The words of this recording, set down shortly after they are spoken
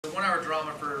2-hour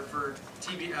drama for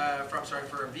TV,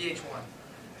 for VH1,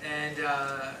 and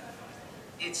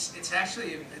it's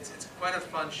actually quite a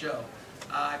fun show.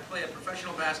 I play a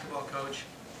professional basketball coach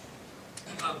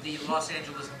of the Los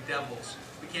Angeles Devils.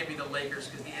 We can't be the Lakers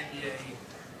because the NBA,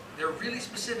 they're really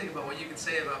specific about what you can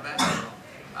say about basketball.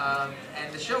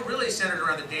 And the show really is centered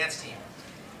around the dance team.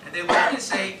 And they want me to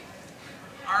say,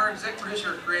 our exec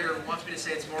producer or creator wants me to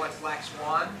say it's more like Black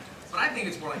Swan, but I think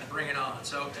it's more like Bring It On.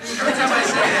 So every time I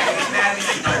say that, he's mad at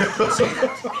me. No, don't say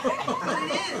that. But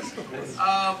it is.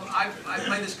 I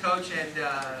play this coach, and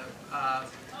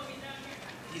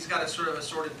he's got a sort of a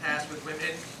sordid past with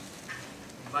women.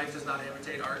 Life does not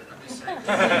imitate art, I'm just saying.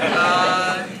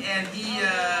 And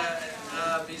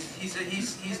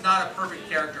he's not a perfect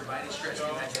character by any stretch of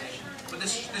the imagination. But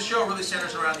this show really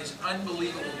centers around these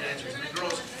unbelievable dancers, and the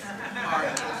girls are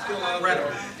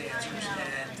incredible dancers,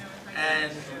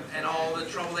 and all the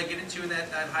trouble they get into in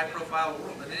that high-profile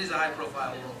world. And it is a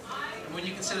high-profile world. And when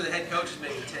you consider the head coach is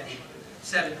making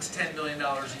 $7 to $10 million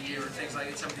a year, and things like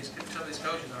it, some of these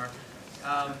coaches are.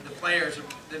 The players,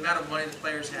 the amount of money the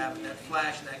players have, and that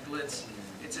flash and that glitz,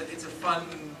 it's a fun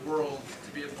world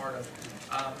to be a part of,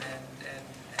 and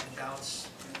Bounce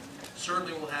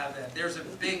certainly will have that. There's a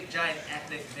big, giant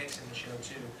ethnic mix in the show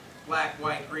too. Black,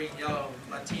 white, green, yellow,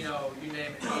 Latino, you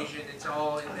name it, Asian, it's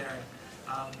all in there.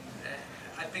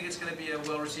 I think it's going to be a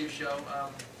well-received show.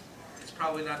 It's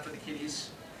probably not for the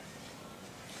kiddies.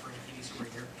 Bring the kiddies over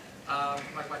here.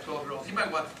 Like my 12-year-old, he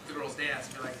might watch the girls dance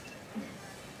and be like,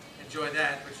 enjoy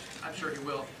that, which I'm sure he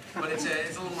will. But it's a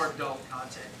little more adult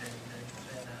content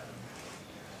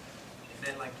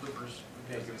than like bloopers.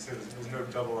 Yeah, I was going to say there's no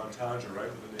double entendre, right,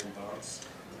 with the name Bounce?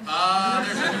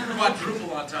 There's a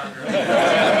quadruple entendre.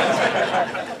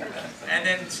 And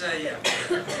then yeah,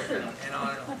 and on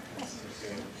and on.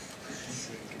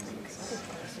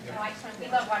 We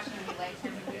love watching the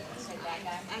Lifetime movies. Say that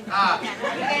guy.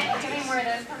 Any more of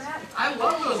those coming up? I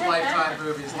love those Lifetime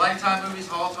movies. Lifetime movies,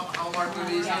 Hallmark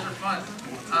movies, those are fun.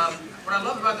 What I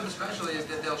love about them especially is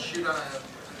that they'll shoot on a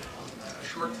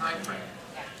short time frame.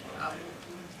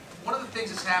 One of the things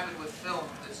that's happened with film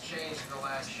that's changed in the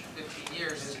last 15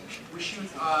 years is we shoot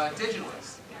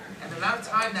digitally. And the amount of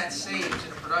time that saves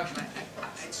in a production,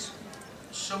 it's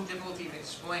so difficult to even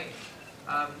explain.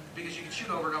 Because you can shoot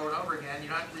over and over and over again.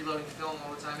 You're not reloading film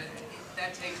all the time.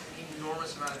 That takes an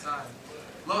enormous amount of time.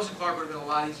 Lois and Clark would have been a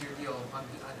lot easier deal on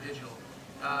digital.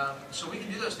 So we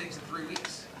can do those things in 3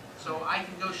 weeks. So I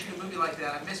can go shoot a movie like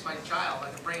that. I miss my child.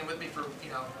 I can bring him with me for a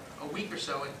week or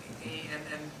so, and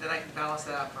then I can balance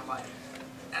that out for life.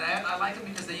 And I like them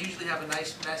because they usually have a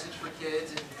nice message for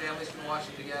kids, and families can watch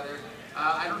it together.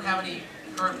 I don't have any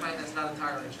current plan that's not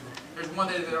entirely true. There's one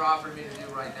that they're offering me to do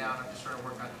right now, and I'm just trying to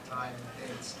work out the time and the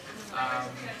dates.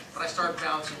 But I start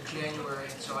Bounce in January,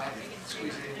 and so I have to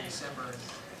squeeze it in December.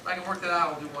 If I can work that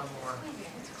out, I'll do one more.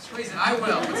 Squeeze it, I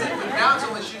will. But Bounce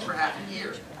only shoots for half a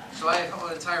year, so I have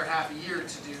an entire half a year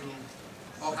to do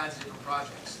all kinds of different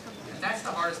projects. And that's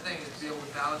the hardest thing, is to be able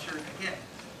to balance your, again,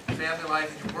 family life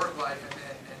and your work life and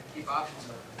keep options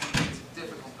open. It's a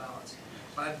difficult balance.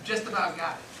 But I've just about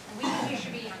got it. We think you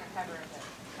should be on the cover of the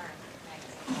current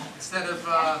magazine. Instead of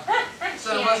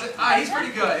was it? He's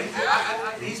pretty good.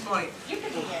 He's funny. You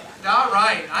could be good. All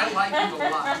right, I like you a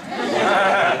lot.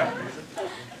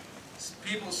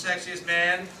 People's sexiest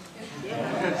man.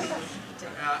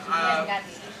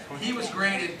 He was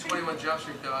great in 21 Jump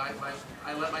Street, though. I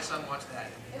let my son watch that,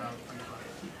 and he found it pretty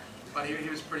funny. But he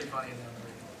was pretty funny in that movie.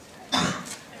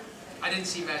 I didn't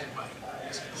see Magic Mike. You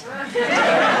should have been in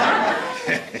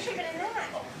that.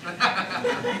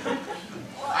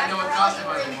 I know what costume I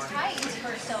were was tights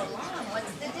for so long.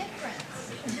 What's the difference?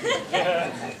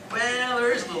 Well,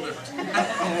 there is a little difference.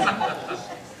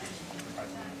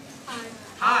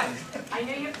 Hi. I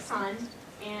know you have a son,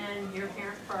 and you're a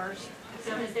parent first.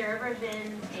 So has there ever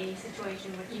been a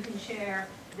situation where you can share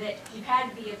that you had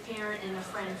to be a parent and a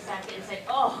friend second and say,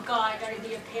 oh, God, I got to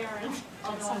be a parent,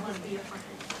 although I want to be a friend?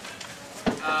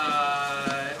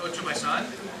 To my son?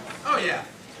 Oh, yeah.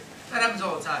 That happens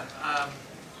all the time.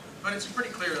 But it's a pretty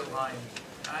clear line.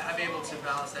 I'm able to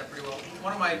balance that pretty well.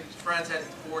 One of my friends had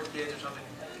 4 kids or something.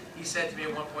 He said to me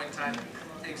at one point in time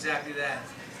exactly that.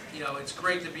 You know, it's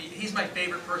great to be, he's my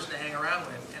favorite person to hang around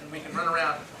with, and we can run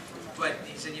around. But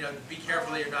he said, you know, be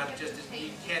careful that you're not just,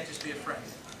 you can't just be a friend.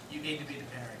 You need to be the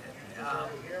parent.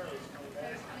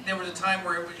 There was a time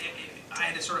where I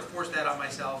had to sort of force that on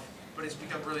myself, but it's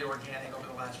become really organic over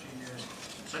the last few years.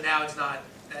 So now it's not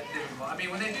that difficult. I mean,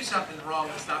 when they do something wrong,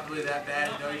 it's not really that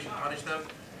bad. You know, you should punish them.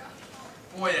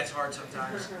 Boy, that's hard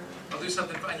sometimes. They'll do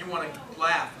something and you want to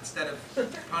laugh instead of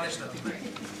punish them.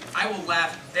 I will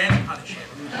laugh, then punish him.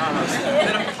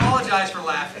 Then apologize apologize for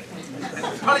laughing.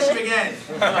 And punish him again.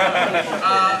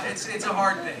 It's a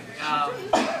hard thing.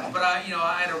 But I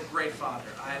had a great father.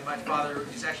 My father,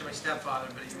 he's actually my stepfather,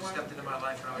 but he stepped into my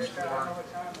life when I was 4.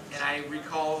 And I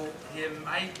recall him,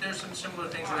 there's some similar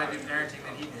things that I do parenting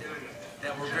that he did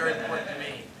that were very important to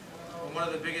me. One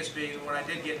of the biggest being when I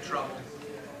did get in trouble,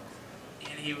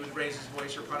 and he would raise his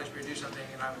voice or punish me or do something,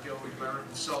 and I would go into my room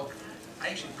and sulk. I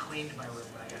actually cleaned my room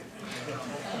when I got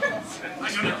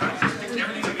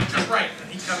everything would be just right.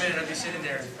 And he'd come in and I'd be sitting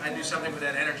there, and I'd do something with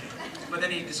that energy. But then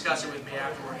he'd discuss it with me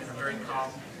afterward in a very calm,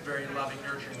 very loving,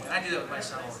 nurturing way. And I do that with my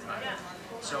son all the time.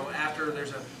 So after there's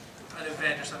an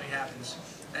event or something happens,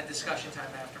 that discussion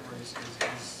time afterwards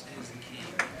is the key.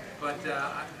 But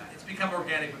it's become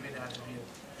organic with me now to be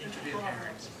a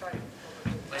parent,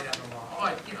 lay down the law. Oh,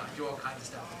 I do all kinds of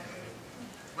stuff with him.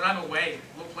 When I'm away,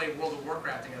 we'll play World of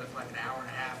Warcraft together for like an hour and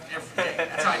a half every day.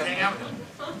 That's how I hang out with him.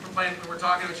 We're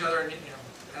talking to each other, and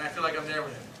I feel like I'm there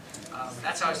with him.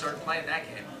 That's how I started playing that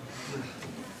game.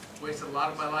 Wasted a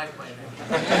lot of my life playing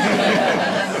that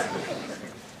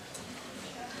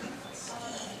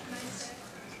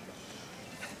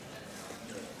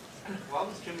game. Why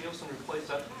was Jimmy Olsen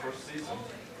replaced after the first season?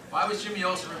 Why was Jimmy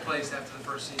Olsen replaced after the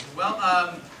first season? Well,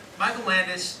 Michael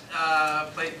Landis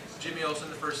played Jimmy Olsen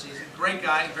the first season. Great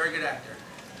guy, very good actor.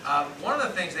 One of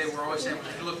the things they were always saying was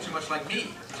he looked too much like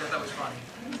me, which I thought was funny.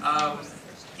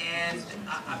 And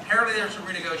apparently there were some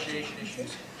renegotiation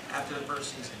issues after the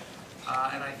first season.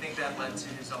 And I think that led to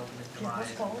his ultimate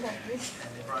demise.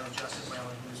 And they brought in Justin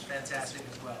Whalen, who was fantastic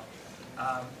as well.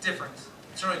 Different.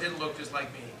 It certainly didn't look just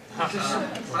like me. But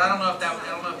I don't know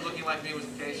if looking like me was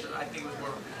the case. I think it was more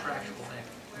of a contractual thing.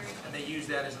 And they used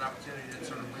that as an opportunity to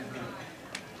sort of reboot.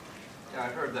 Yeah, I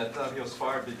heard that he was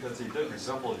fired because he did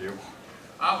resemble you.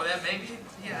 Oh, well, that may be.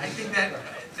 Yeah, I think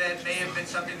that may have been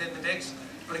something in the mix.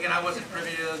 But again, I wasn't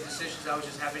privy to those decisions. I was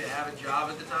just happy to have a job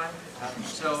at the time.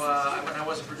 So when I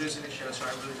wasn't producing the show, so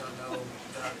I really don't know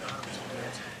the 100%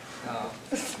 answer.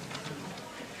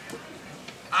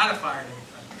 I'd have fired him.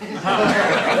 How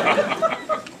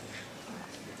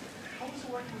was it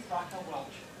working with Raquel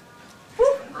Welch?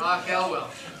 Raquel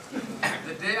Welch.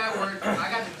 The day I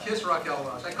got to kiss Raquel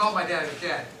Welch. I called my dad a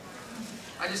dad.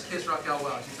 I just kissed Raquel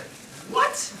Welch. He's like,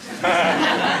 what?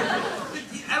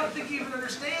 I don't think you even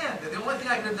understand. The only thing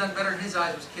I could have done better in his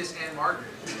eyes was kiss Anne Margaret.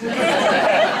 My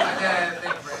dad had a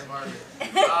thing for Anne Margaret.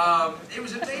 It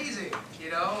was amazing, and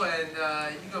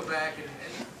you go back and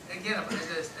again,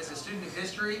 as a student of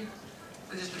history,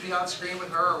 just to be on screen with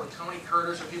her or with Tony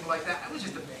Curtis or people like that, it was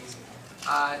just amazing.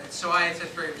 So I had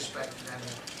such great respect for them.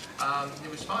 It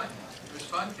was fun. It was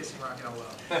fun kissing Raquel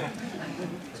Welch.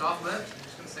 It's off-lived. I'm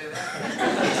just going to say that.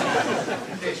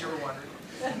 In case you were wondering.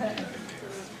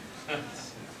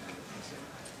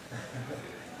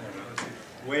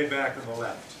 Way back on the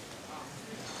left.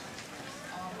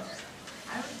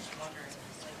 I was just wondering,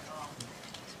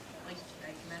 like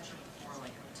you mentioned before,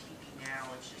 like on TV now,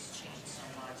 it's just changed so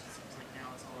much. It seems like now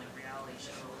it's all like reality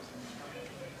shows and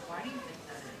everything. Why do you think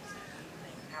that is? What do you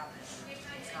think happens?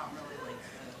 It's not really like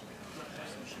what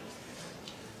most shows.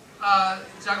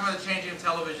 Talking about the changing of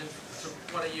television to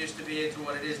what it used to be to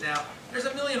what it is now. There's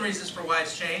a million reasons for why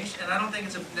it's changed, and I don't think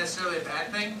it's necessarily a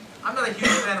bad thing. I'm not a huge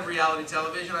fan of reality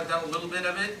television. I've done a little bit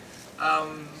of it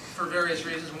for various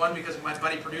reasons. One, because my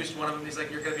buddy produced one of them. He's like,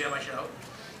 you're going to be on my show.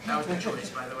 That was the choice,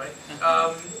 by the way.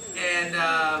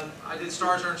 I did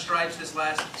Stars Earned Stripes this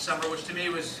last summer, which to me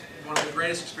was one of the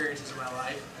greatest experiences of my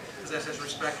life, because I have such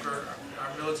respect for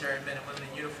our military men and women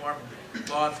in uniform, and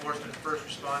law enforcement, and first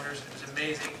responders. It was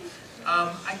amazing.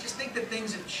 I just think that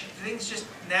things just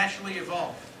naturally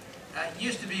evolve. It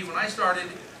used to be, when I started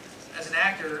as an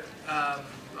actor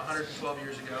 112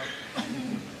 years ago,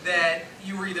 that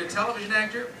you were either a television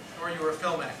actor or you were a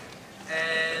film actor.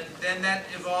 And then that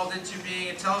evolved into being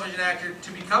a television actor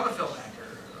to become a film actor,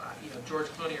 George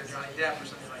Clooney or Johnny Depp or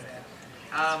something like that.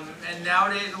 And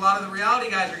nowadays, a lot of the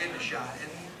reality guys are getting a shot,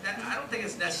 and I don't think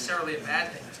it's necessarily a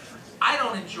bad thing. I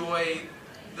don't enjoy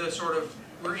the sort of,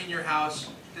 we're in your house,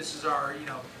 this is our,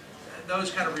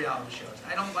 those kind of reality shows.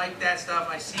 I don't like that stuff.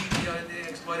 I see, the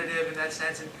exploitative in that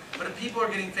sense. But if people are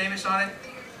getting famous on it,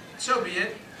 so be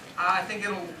it. I think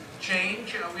it'll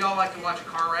change. We all like to watch a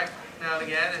car wreck now and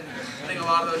again, and I think a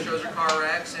lot of those shows are car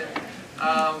wrecks. And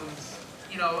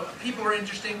people are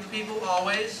interesting to people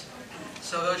always.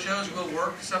 So those shows will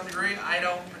work to some degree. I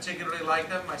don't particularly like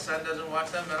them. My son doesn't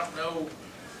watch them. I don't know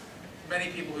many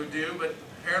people who do, but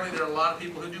apparently there are a lot of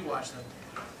people who do watch them.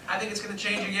 I think it's going to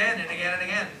change again and again and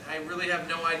again. I really have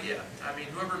no idea. I mean,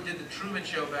 whoever did the Truman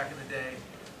Show back in the day,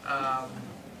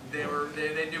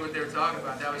 they knew what they were talking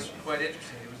about. That was quite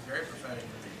interesting. It was very prophetic.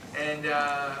 And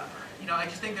I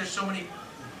just think there's so many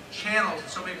channels,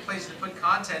 so many places to put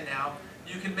content now.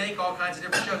 You can make all kinds of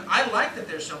different shows. I like that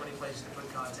there's so many places to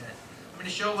put content. I mean, a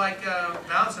show like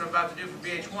Bounce that I'm about to do for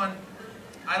VH1,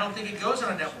 I don't think it goes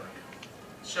on a network.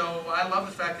 So I love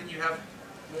the fact that you have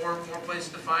more places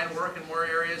to find work and more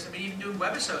areas. I mean, even doing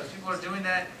webisodes. People are doing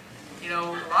that. A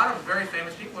lot of very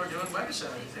famous people are doing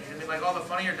webisodes. I mean, like all the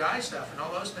Funny or Die stuff and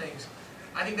all those things.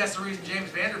 I think that's the reason James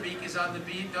Vanderbeek is on the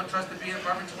Beat, Don't Trust the Beat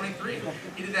Apartment 23.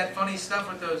 He did that funny stuff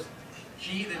with those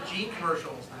the Gene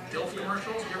commercials, the DILF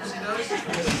commercials. You ever see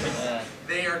those?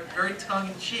 They are very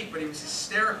tongue-in-cheek, but he was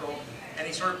hysterical, and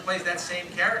he sort of plays that same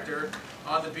character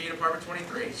on the Beat Apartment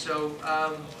 23. So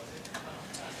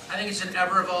I think it's an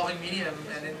ever-evolving medium,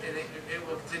 and it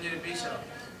will continue to be so.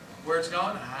 Where it's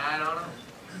going, I don't know.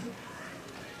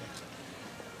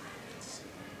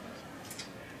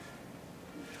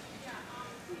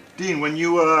 Dean, when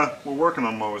you were working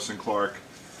on Lois and Clark,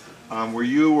 were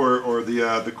you or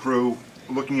the crew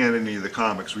looking at any of the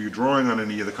comics? Were you drawing on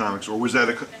any of the comics, or was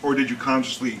that or did you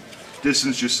consciously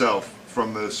distance yourself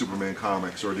from the Superman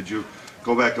comics, or did you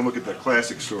go back and look at the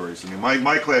classic stories? I mean,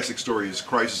 my classic story is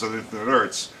Crisis on Infinite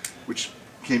Earths, which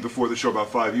came before the show, about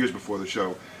 5 years before the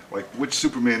show. Like, which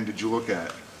Superman did you look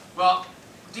at? Well,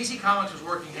 DC Comics was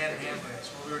working hand in hand with us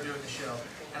when we were doing the show,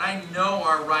 and I know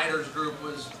our writers group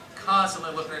was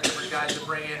constantly looking at different guys to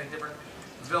bring in and different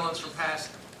villains from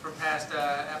past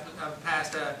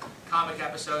comic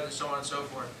episodes and so on and so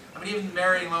forth. I mean, even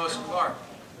marrying Lois and Clark,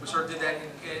 we sort of did that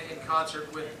in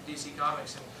concert with DC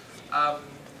Comics. And,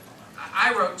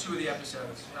 I wrote 2 of the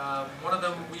episodes. One of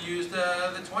them we used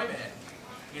the Toy Man,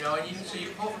 and so you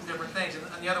pull from different things,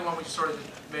 and the other one we just sort of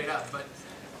made up. But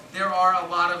there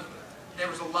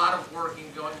was a lot of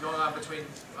working going on between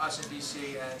us and DC,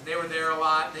 and they were there a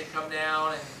lot. They'd come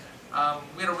down, and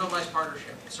we had a real nice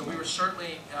partnership. So we were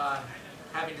certainly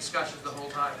having discussions the whole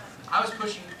time. I was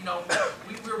pushing,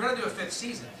 we were going to do a 5th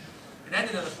season. It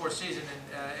ended in the 4th season,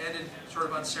 and ended sort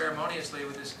of unceremoniously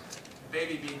with this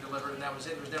baby being delivered, and that was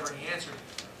it. There was never any answer.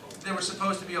 There was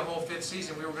supposed to be a whole 5th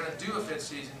season. We were going to do a 5th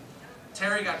season.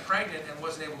 Terry got pregnant and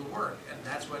wasn't able to work, and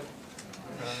that's what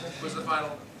was the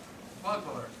final plug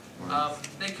puller.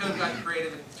 They could have gotten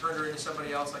creative and turned her into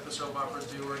somebody else, like the soap operas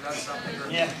do, or done something, or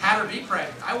had her be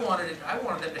pregnant. I wanted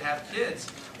them to have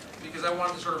kids, because I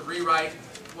wanted to sort of rewrite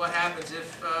what happens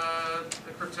if a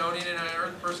Kryptonian and an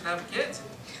Earth person have kids.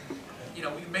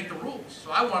 And, we make the rules.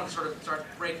 So I wanted to sort of start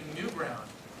breaking new ground,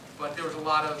 but there was a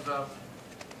lot of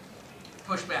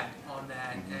pushback on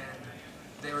that, and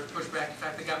they were pushed back. In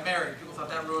fact, they got married. People thought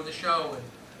that ruined the show,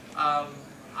 and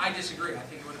I disagree. I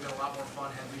think it would have been a lot more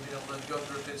fun had we been able to go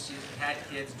through a 5th season, had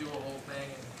kids, do a whole thing,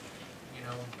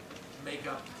 and make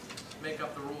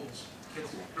up the rules.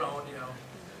 Kids growing,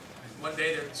 one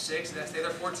day they're 6, the next day they're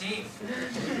 14,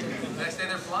 the next day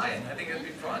they're flying. I think it'd be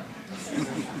fun.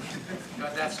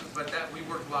 But we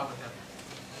worked a lot with them.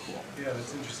 Yeah,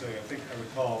 that's interesting. I think I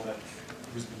recall that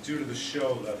it was due to the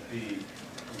show that the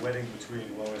wedding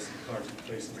between Lois and Clark took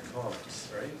place in the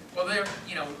comics, right? Well, they're,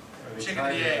 chicken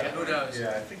and the egg, who knows?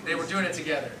 Yeah, I think they were doing it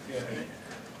together.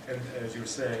 Yeah, and as you were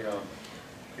saying,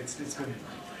 it's been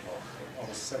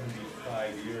almost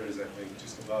 75 years, I think,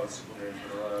 just about Superman's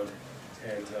been around.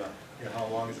 And how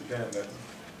long has it been that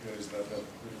there's the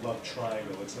love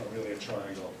triangle? It's not really a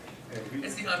triangle. And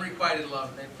it's the unrequited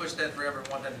love. They pushed that forever and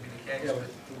want that to be the case. Yeah, but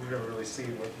we've never really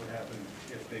seen what would happen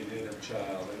if they did have a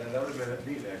child. And that would have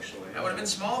been neat, actually. That would have been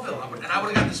Smallville, and I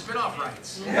would have got the spin-off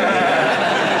rights. I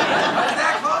was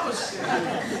that close.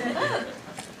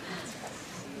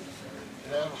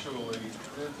 And actually,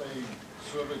 did they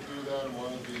sort of do that in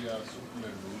one of the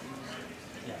Superman movies?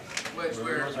 Which,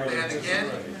 where they had the kid?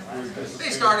 They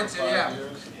started to, yeah.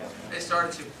 They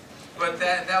started to. But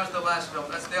that was the last film.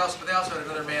 They also had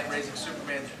another man raising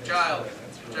Superman's child,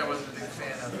 which I wasn't a big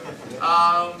fan of.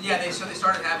 So they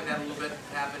started having that a little bit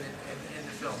happen in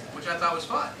the film, which I thought was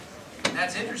fun. And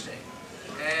that's interesting.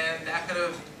 And that could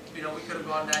have, we could have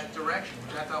gone that direction,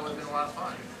 which I thought would have been a lot of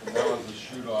fun. That was a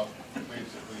shoot-off,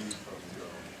 basically, from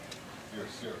your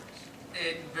series.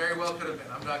 It very well could have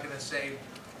been. I'm not going to say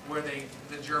where the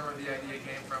germ of the idea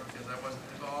came from, because I wasn't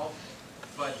involved,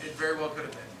 but it very well could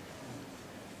have been.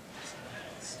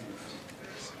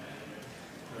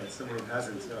 Someone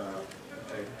hasn't.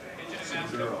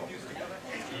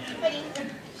 Buddy,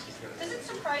 does it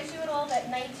surprise you at all that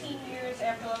 19 years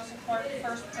after Lois and Clark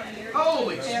first premiered?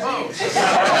 Holy smokes!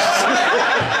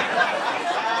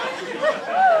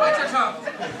 Bite your tongue.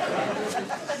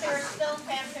 But there are still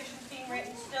fan fictions being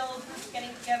written, still groups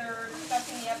getting together,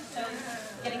 discussing the episodes.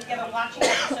 getting together, watching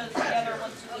episodes together,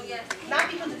 not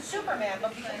because it's Superman,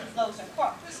 but because it's Lois and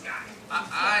Clark.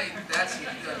 That's an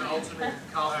ultimate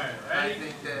compliment. I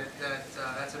think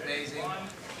that's amazing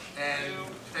and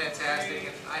fantastic.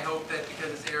 And I hope that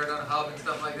because it's aired on Hub and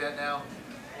stuff like that now,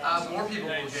 more people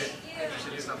will get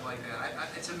interested in stuff like that.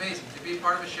 It's amazing to be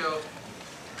part of a show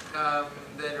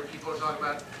that people are talking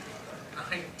about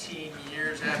 19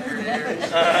 years after it aired,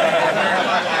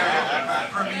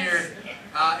 premiered.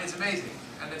 It's amazing,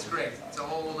 and it's great. It's a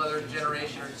whole other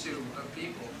generation or two of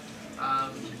people.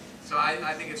 So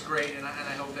I think it's great, and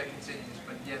I hope that continues.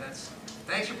 But yeah,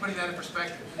 thanks for putting that in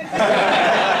perspective. I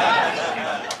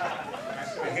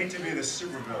hate to be the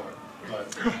supervillain,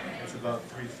 but it's about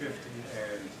 3:50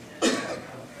 and...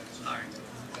 All right.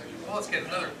 Well, let's get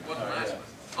another one, the last one.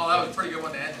 Oh, that was a pretty good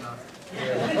one to end it on.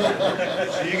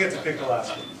 So you get to pick the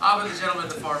last one. How about the gentleman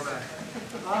at the far back?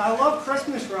 I love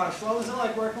Christmas Rush. What was it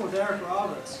like working with Eric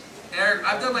Roberts? Eric,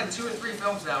 I've done like 2 or 3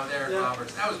 films now with Eric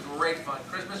Roberts. That was great fun.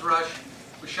 Christmas Rush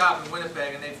was shot in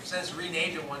Winnipeg, and they've since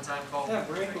renamed it one time called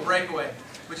Breakaway,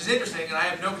 which is interesting, and I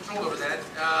have no control over that.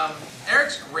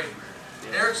 Eric's great.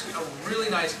 Eric's a really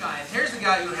nice guy. And here's the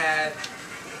guy who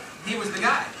he was the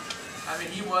guy. I mean,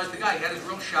 he was the guy. He had his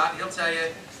real shot. He'll tell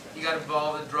you he got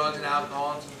involved in drugs and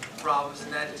alcohol and some problems,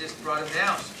 and that just brought him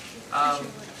down.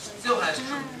 Still has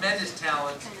tremendous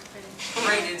talent,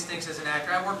 great instincts as an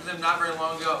actor. I worked with him not very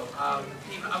long ago.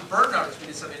 I'm Bird Notice, we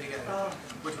did something together,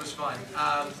 which was fun.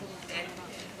 And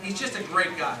he's just a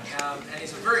great guy, and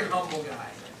he's a very humble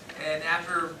guy. And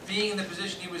after being in the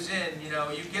position he was in, you know,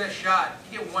 you get a shot,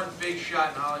 you get one big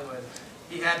shot in Hollywood.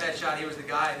 He had that shot, he was the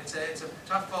guy, and it's a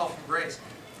tough fall from grace.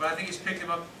 But I think he's picked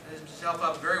himself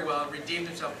up very well and redeemed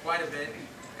himself quite a bit.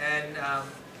 And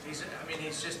he's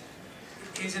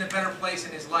in a better place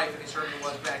in his life than he certainly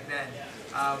was back then.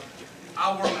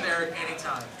 I'll work with Eric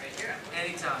anytime,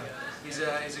 anytime. He's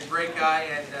a great guy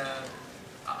and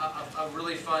a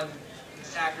really fun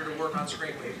actor to work on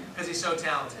screen with because he's so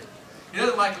talented. He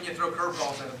doesn't like when you throw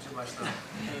curveballs at him too much, though.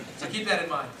 So keep that in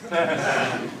mind.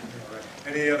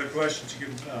 Any other questions? You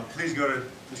can please go to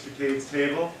Mr. Cain's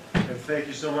table, and thank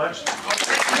you so much.